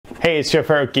Hey, it's Jeff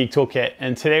here at GeekToolkit,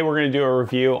 and today we're going to do a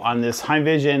review on this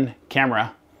Heimvision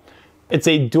camera. It's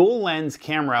a dual lens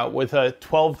camera with a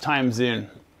 12 times zoom.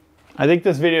 I think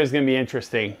this video is going to be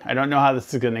interesting. I don't know how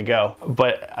this is going to go,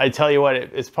 but I tell you what,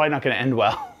 it's probably not going to end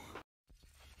well.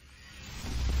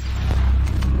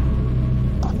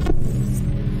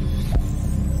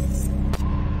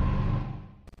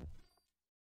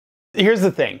 Here's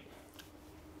the thing.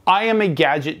 I am a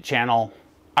gadget channel.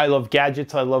 I love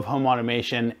gadgets, I love home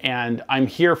automation, and I'm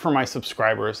here for my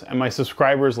subscribers, and my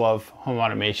subscribers love home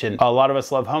automation. A lot of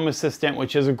us love Home Assistant,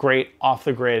 which is a great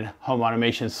off-the-grid home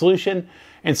automation solution.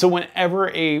 And so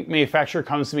whenever a manufacturer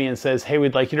comes to me and says, hey,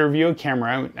 we'd like you to review a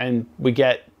camera, and we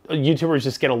get, YouTubers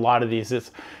just get a lot of these.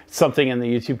 It's something in the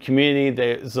YouTube community.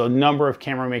 There's a number of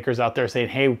camera makers out there saying,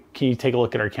 hey, can you take a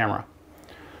look at our camera?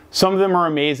 Some of them are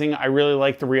amazing. I really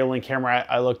like the Reolink camera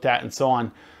I looked at and so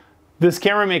on. This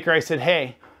camera maker, I said,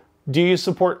 hey, do you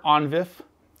support ONVIF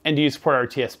and do you support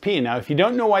RTSP? Now, if you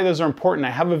don't know why those are important, I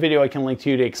have a video I can link to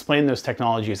you to explain those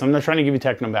technologies. I'm not trying to give you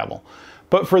technobabble.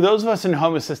 But for those of us in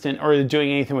Home Assistant or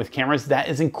doing anything with cameras, that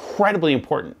is incredibly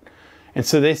important. And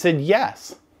so they said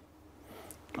yes.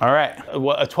 All right,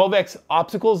 a 12x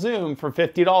optical zoom for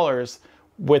 $50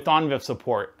 with ONVIF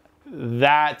support.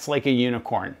 That's like a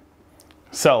unicorn.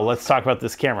 So let's talk about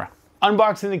this camera.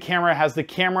 Unboxing the camera has the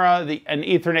camera, an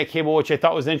Ethernet cable, which I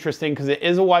thought was interesting because it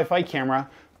is a Wi-Fi camera,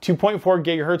 2.4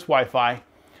 gigahertz Wi-Fi,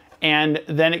 and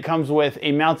then it comes with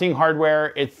a mounting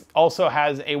hardware. It also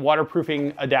has a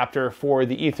waterproofing adapter for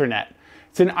the Ethernet.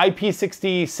 It's an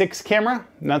IP66 camera,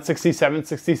 not 67,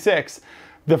 66.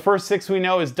 The first 6 we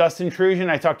know is dust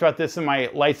intrusion. I talked about this in my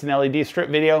lights and LED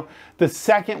strip video. The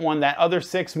second one, that other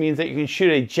 6, means that you can shoot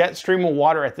a jet stream of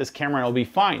water at this camera and it'll be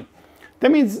fine. That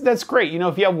means that's great. You know,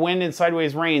 if you have wind and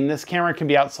sideways rain, this camera can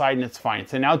be outside and it's fine.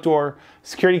 It's an outdoor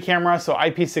security camera, so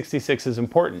IP66 is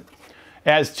important. It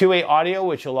has two-way audio,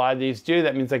 which a lot of these do.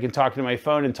 That means I can talk to my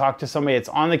phone and talk to somebody that's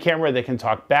on the camera. They can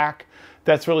talk back.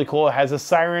 That's really cool. It has a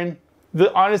siren.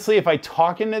 Honestly, if I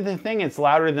talk into the thing, it's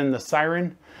louder than the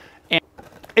siren. And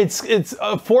it's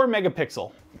a 4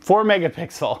 megapixel. 4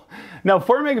 megapixel. Now,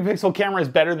 4 megapixel camera is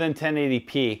better than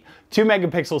 1080p. 2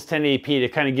 megapixels 1080p to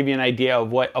kind of give you an idea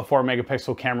of what a 4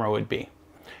 megapixel camera would be.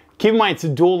 Keep in mind, it's a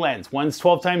dual lens. One's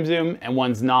 12 times zoom and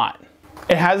one's not.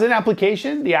 It has an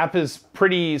application. The app is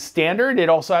pretty standard. It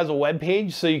also has a web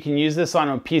page, so you can use this on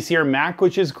a PC or Mac,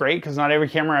 which is great because not every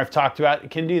camera I've talked about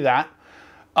can do that.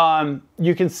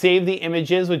 You can save the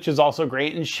images, which is also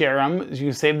great, and share them. You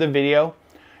can save the video.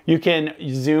 You can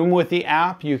zoom with the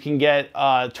app. You can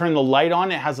turn the light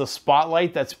on. It has a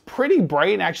spotlight that's pretty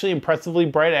bright, actually impressively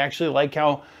bright. I actually like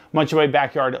how much of my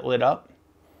backyard it lit up.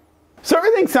 So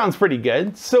everything sounds pretty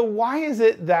good. So why is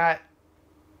it that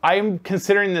I'm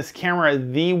considering this camera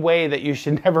the way that you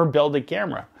should never build a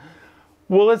camera?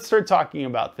 Well, let's start talking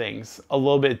about things a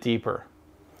little bit deeper.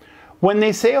 When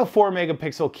they say a 4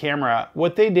 megapixel camera,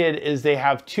 what they did is they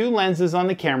have 2 lenses on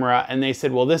the camera and they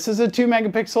said, well, this is a 2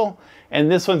 megapixel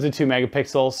and this one's a 2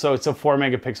 megapixel, so it's a 4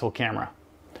 megapixel camera.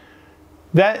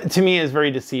 That to me is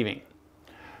very deceiving.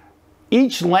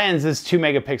 Each lens is 2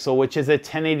 megapixel, which is a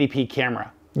 1080p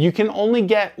camera. You can only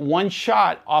get one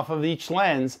shot off of each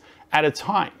lens at a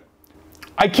time.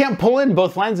 I can't pull in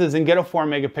both lenses and get a 4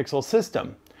 megapixel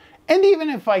system. And even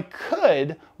if I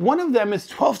could, one of them is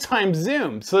 12 times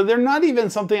zoom, so they're not even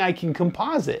something I can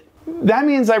composite. That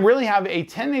means I really have a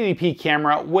 1080p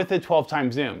camera with a 12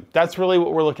 times zoom. That's really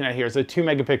what we're looking at here, is a 2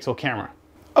 megapixel camera.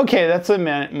 Okay, that's a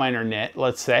minor nit,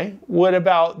 let's say. What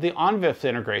about the ONVIF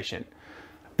integration?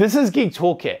 This is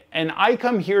GeekToolkit, and I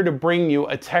come here to bring you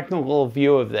a technical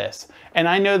view of this. And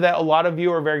I know that a lot of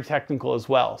you are very technical as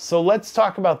well. So let's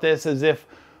talk about this as if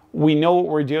we know what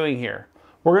we're doing here.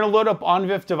 We're going to load up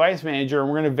ONVIF Device Manager and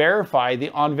we're going to verify the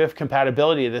ONVIF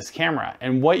compatibility of this camera.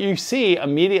 And what you see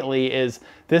immediately is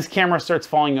this camera starts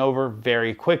falling over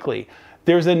very quickly.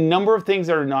 There's a number of things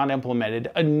that are not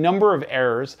implemented, a number of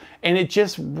errors, and it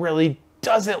just really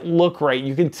doesn't look right.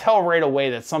 You can tell right away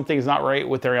that something's not right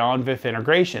with their ONVIF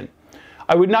integration.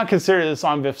 I would not consider this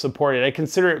ONVIF supported. I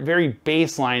consider it very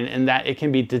baseline in that it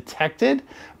can be detected,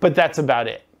 but that's about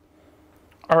it.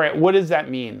 All right, what does that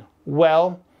mean?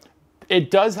 Well, it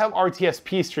does have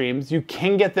RTSP streams. You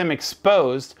can get them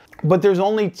exposed, but there's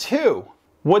only 2.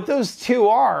 What those 2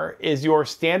 are is your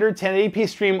standard 1080p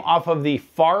stream off of the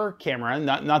far camera,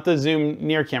 not the zoom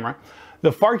near camera.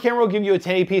 The far camera will give you a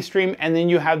 1080p stream, and then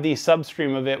you have the sub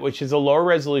stream of it, which is a lower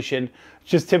resolution,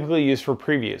 which is typically used for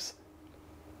previews.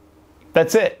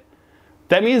 That's it.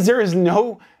 That means there is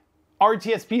no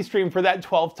RTSP stream for that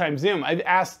 12 times zoom. I've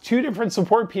asked 2 different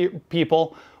support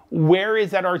people, where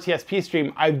is that RTSP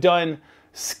stream? I've done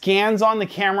scans on the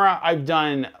camera. I've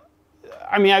done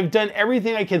I mean, I've done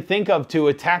everything I can think of to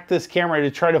attack this camera to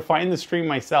try to find the stream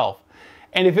myself.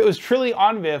 And if it was truly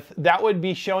ONVIF, that would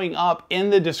be showing up in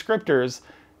the descriptors.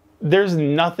 There's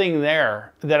nothing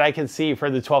there that I can see for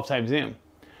the 12 times zoom.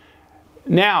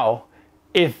 Now,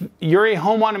 if you're a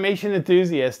home automation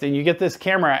enthusiast and you get this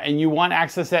camera and you want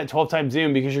access to that 12 times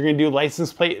zoom because you're going to do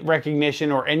license plate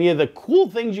recognition or any of the cool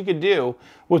things you could do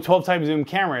with 12 times zoom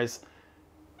cameras,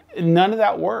 none of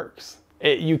that works.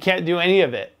 You can't do any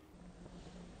of it.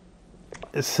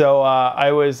 So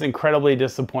I was incredibly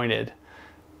disappointed.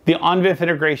 The ONVIF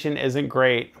integration isn't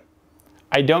great.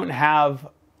 I don't have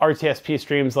RTSP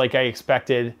streams like I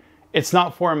expected. It's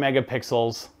not 4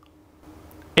 megapixels.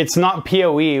 It's not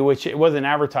PoE, which it wasn't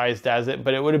advertised as it,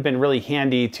 but it would have been really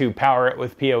handy to power it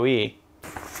with PoE.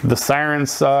 The siren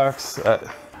sucks.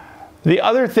 The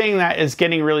other thing that is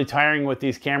getting really tiring with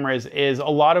these cameras is a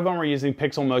lot of them are using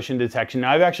pixel motion detection.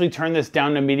 Now, I've actually turned this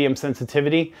down to medium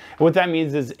sensitivity. What that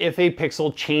means is if a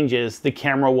pixel changes, the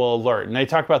camera will alert. And I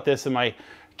talk about this in my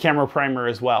camera primer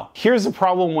as well. Here's the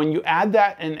problem when you add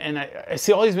that, and I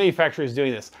see all these manufacturers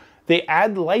doing this. They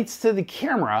add lights to the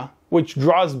camera, which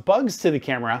draws bugs to the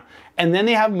camera, and then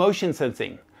they have motion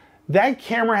sensing. That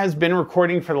camera has been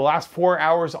recording for the last 4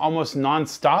 hours almost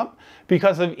non-stop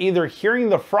because of either hearing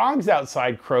the frogs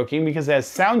outside croaking because it has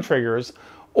sound triggers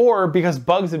or because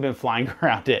bugs have been flying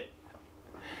around it.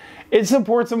 It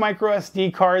supports a micro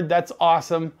SD card. That's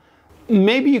awesome.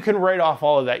 Maybe you can write off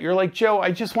all of that. You're like, Joe,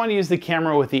 I just want to use the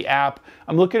camera with the app.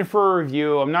 I'm looking for a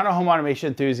review. I'm not a home automation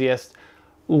enthusiast.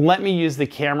 Let me use the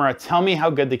camera. Tell me how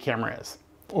good the camera is.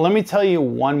 Let me tell you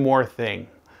one more thing.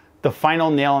 The final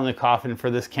nail in the coffin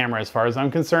for this camera, as far as I'm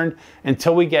concerned,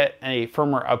 until we get a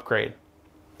firmware upgrade.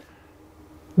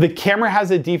 The camera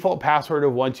has a default password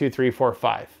of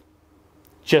 12345,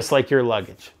 just like your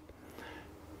luggage.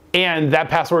 And that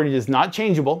password is not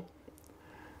changeable.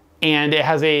 And it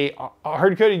has a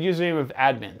hard-coded username of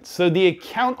admin. So the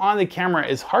account on the camera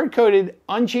is hard-coded,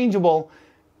 unchangeable,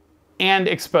 and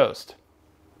exposed.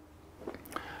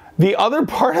 The other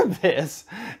part of this,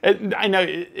 I know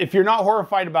if you're not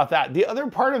horrified about that, the other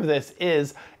part of this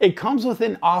is it comes with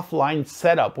an offline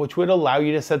setup, which would allow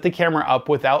you to set the camera up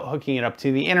without hooking it up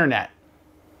to the internet.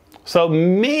 So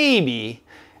maybe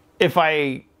if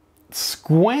I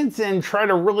squint and try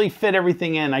to really fit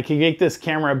everything in, I can make this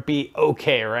camera be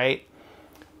okay, right?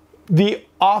 The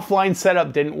offline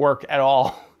setup didn't work at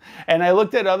all. And I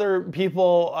looked at other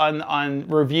people on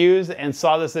reviews and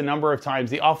saw this a number of times.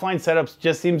 The offline setup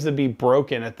just seems to be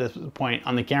broken at this point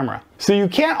on the camera. So you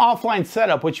can't offline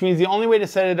setup, which means the only way to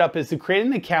set it up is to create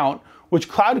an account, which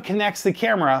cloud connects the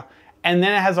camera, and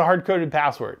then it has a hard-coded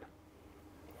password.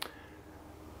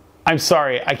 I'm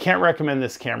sorry, I can't recommend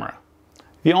this camera.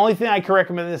 The only thing I can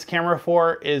recommend this camera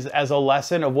for is as a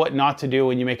lesson of what not to do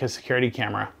when you make a security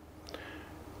camera.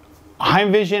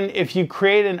 Heimvision, if you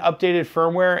create an updated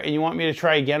firmware and you want me to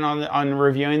try again on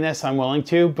reviewing this, I'm willing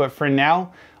to, but for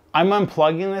now, I'm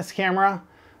unplugging this camera.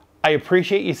 I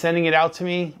appreciate you sending it out to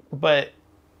me, but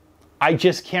I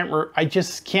just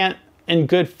can't in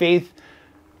good faith,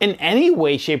 in any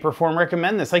way, shape, or form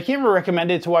recommend this. I can't even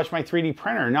recommend it to watch my 3D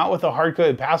printer, not with a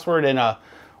hard-coded password and a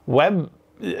web,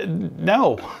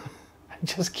 no, I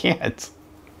just can't.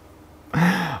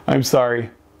 I'm sorry.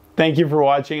 Thank you for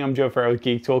watching. I'm Joe Farrow with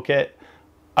GeekToolkit.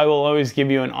 I will always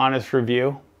give you an honest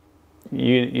review.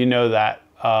 You know that.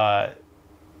 I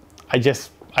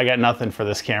got nothing for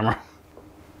this camera.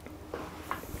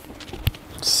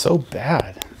 So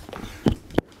bad.